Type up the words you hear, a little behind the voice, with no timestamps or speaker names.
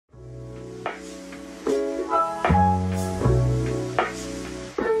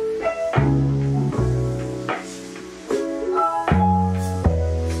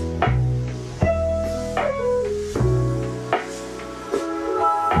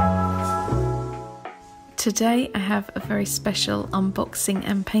Today I have a very special unboxing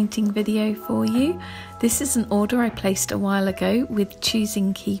and painting video for you. This is an order I placed a while ago with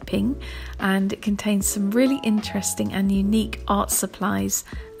Choosing Keeping, and it contains some really interesting and unique art supplies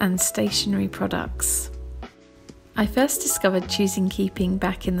and stationery products. I first discovered Choosing Keeping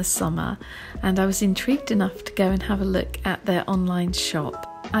back in the summer, and I was intrigued enough to go and have a look at their online shop.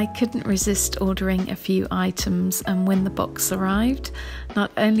 I couldn't resist ordering a few items, and when the box arrived,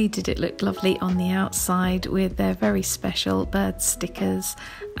 not only did it look lovely on the outside with their very special bird stickers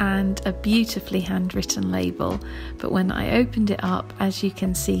and a beautifully handwritten label, but when I opened it up, as you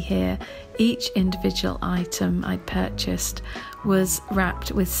can see here, each individual item I purchased was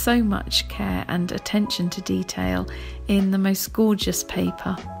wrapped with so much care and attention to detail in the most gorgeous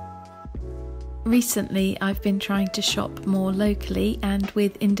paper. Recently, I've been trying to shop more locally and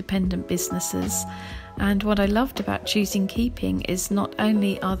with independent businesses, and what I loved about Choosing Keeping is not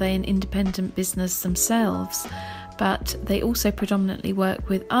only are they an independent business themselves, but they also predominantly work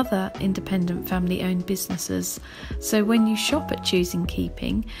with other independent family-owned businesses. So when you shop at Choosing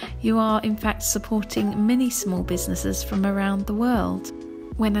Keeping, you are in fact supporting many small businesses from around the world.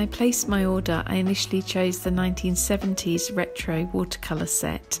 When I placed my order, I initially chose the 1970s Retro Watercolour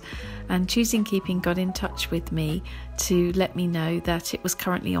Set, and Choosing Keeping got in touch with me to let me know that it was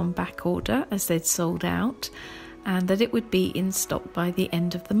currently on back order as they'd sold out, and that it would be in stock by the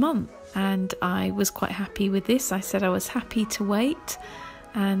end of the month. And I was quite happy with this. I said I was happy to wait,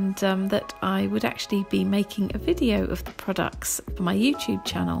 and that I would actually be making a video of the products for my YouTube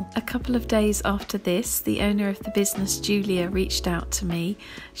channel. A couple of days after this, the owner of the business, Julia, reached out to me.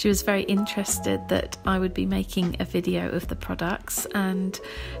 She was very interested that I would be making a video of the products, and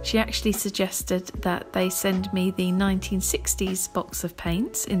she actually suggested that they send me the 1960s box of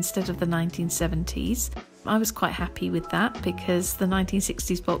paints instead of the 1970s. I was quite happy with that because the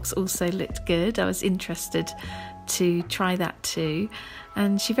 1960s box also looked good. I was interested to try that too,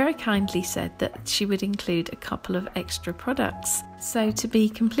 and she very kindly said that she would include a couple of extra products. So to be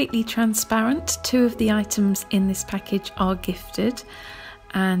completely transparent, 2 of the items in this package are gifted,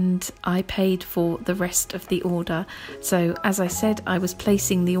 and I paid for the rest of the order. So as I said, I was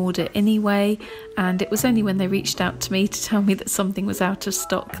placing the order anyway, and it was only when they reached out to me to tell me that something was out of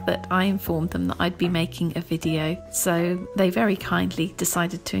stock that I informed them that I'd be making a video. So they very kindly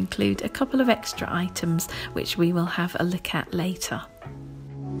decided to include a couple of extra items, which we will have a look at later.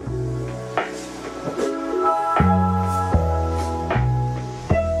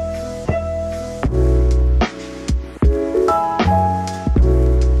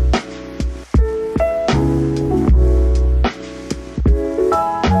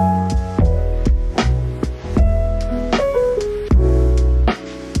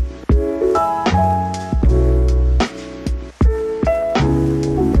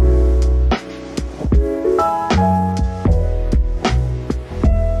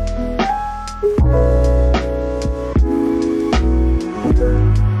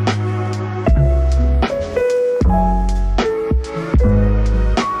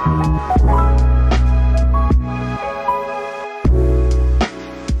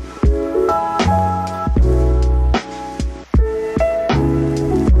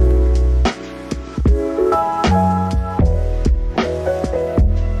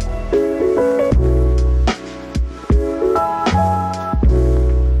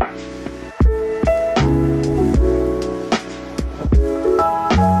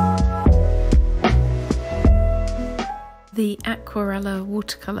 The Aquarella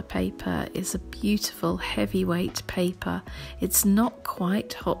watercolour paper is a beautiful heavyweight paper. It's not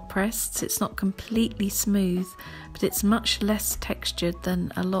quite hot pressed, it's not completely smooth, but it's much less textured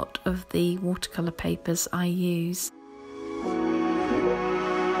than a lot of the watercolour papers I use.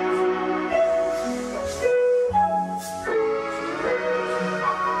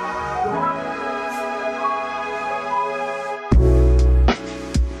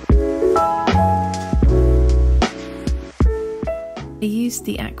 I used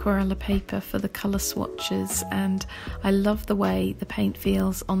the Aquarella paper for the colour swatches, and I love the way the paint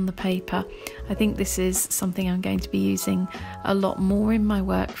feels on the paper. I think this is something I'm going to be using a lot more in my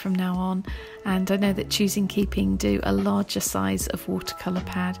work from now on, and I know that Choosing Keeping do a larger size of watercolour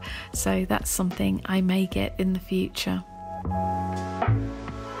pad, so that's something I may get in the future.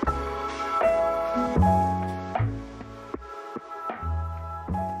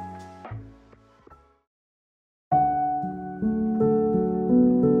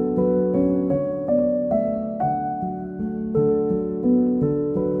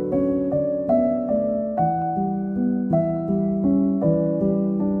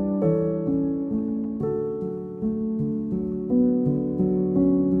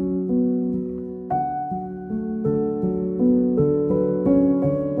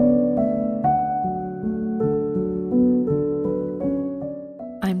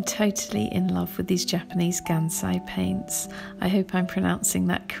 totally in love with these Japanese Gansai paints. I hope I'm pronouncing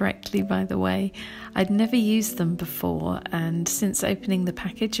that correctly, by the way. I'd never used them before, and since opening the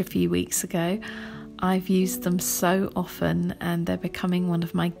package a few weeks ago, I've used them so often and they're becoming one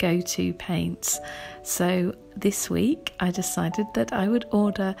of my go-to paints. So this week I decided that I would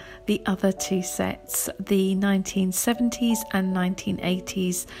order the other two sets, the 1970s and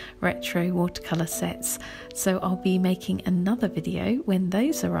 1980s retro watercolour sets. So I'll be making another video when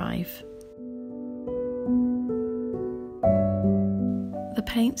those arrive. The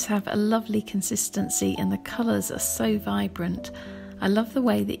paints have a lovely consistency and the colours are so vibrant. I love the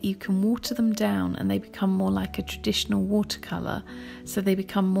way that you can water them down and they become more like a traditional watercolour, so they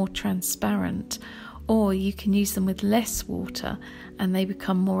become more transparent, or you can use them with less water and they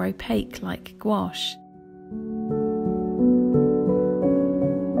become more opaque like gouache.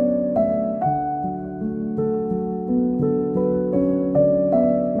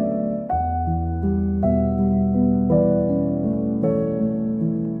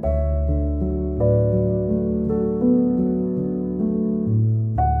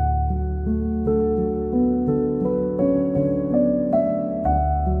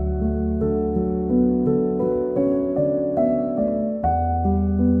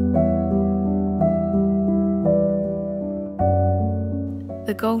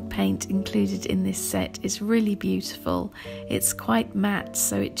 The gold paint included in this set is really beautiful. It's quite matte,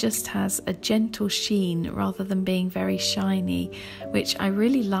 so it just has a gentle sheen rather than being very shiny, which I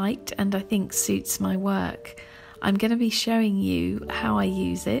really liked and I think suits my work. I'm going to be showing you how I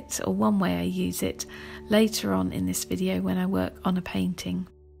use it, or one way I use it, later on in this video when I work on a painting.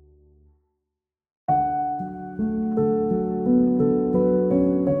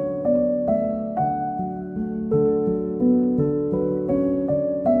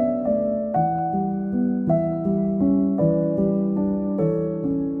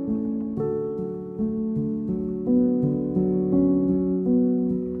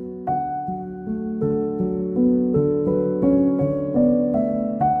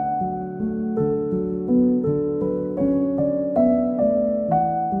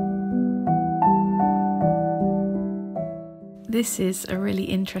 This is a really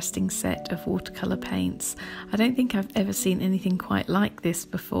interesting set of watercolour paints. I don't think I've ever seen anything quite like this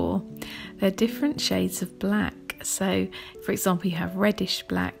before. They're different shades of black. So, for example, you have reddish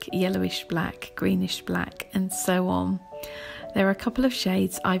black, yellowish black, greenish black, and so on. There are a couple of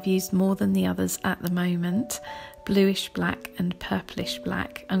shades I've used more than the others at the moment. Bluish black and purplish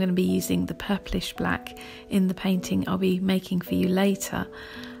black. I'm going to be using the purplish black in the painting I'll be making for you later.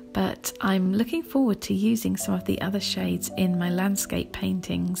 But I'm looking forward to using some of the other shades in my landscape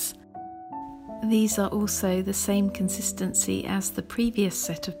paintings. These are also the same consistency as the previous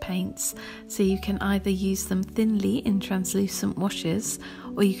set of paints, so you can either use them thinly in translucent washes,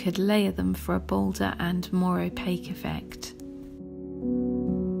 or you could layer them for a bolder and more opaque effect.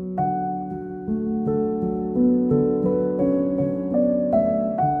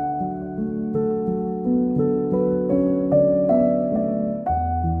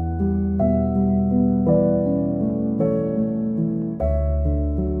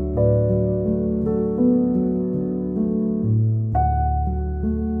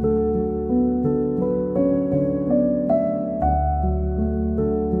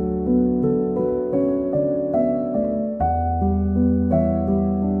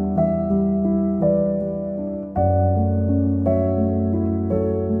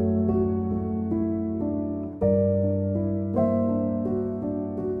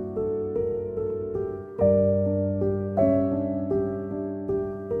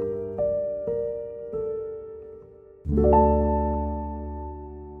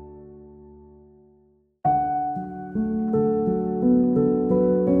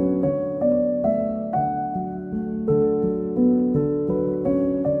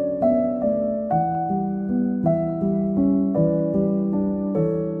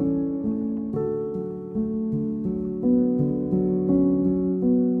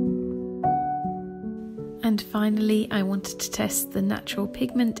 And finally, I wanted to test the natural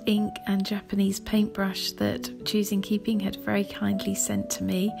pigment ink and Japanese paintbrush that Choosing Keeping had very kindly sent to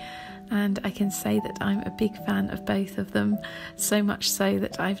me, and I can say that I'm a big fan of both of them, so much so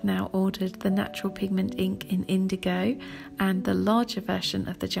that I've now ordered the natural pigment ink in indigo and the larger version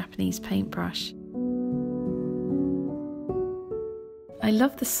of the Japanese paintbrush. I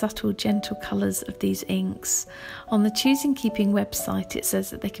love the subtle, gentle colours of these inks. On the Choosing Keeping website it says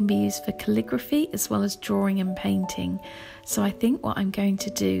that they can be used for calligraphy as well as drawing and painting. So I think what I'm going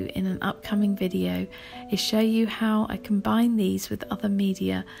to do in an upcoming video is show you how I combine these with other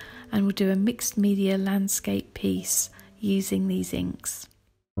media, and we'll do a mixed media landscape piece using these inks.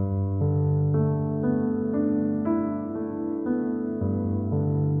 you.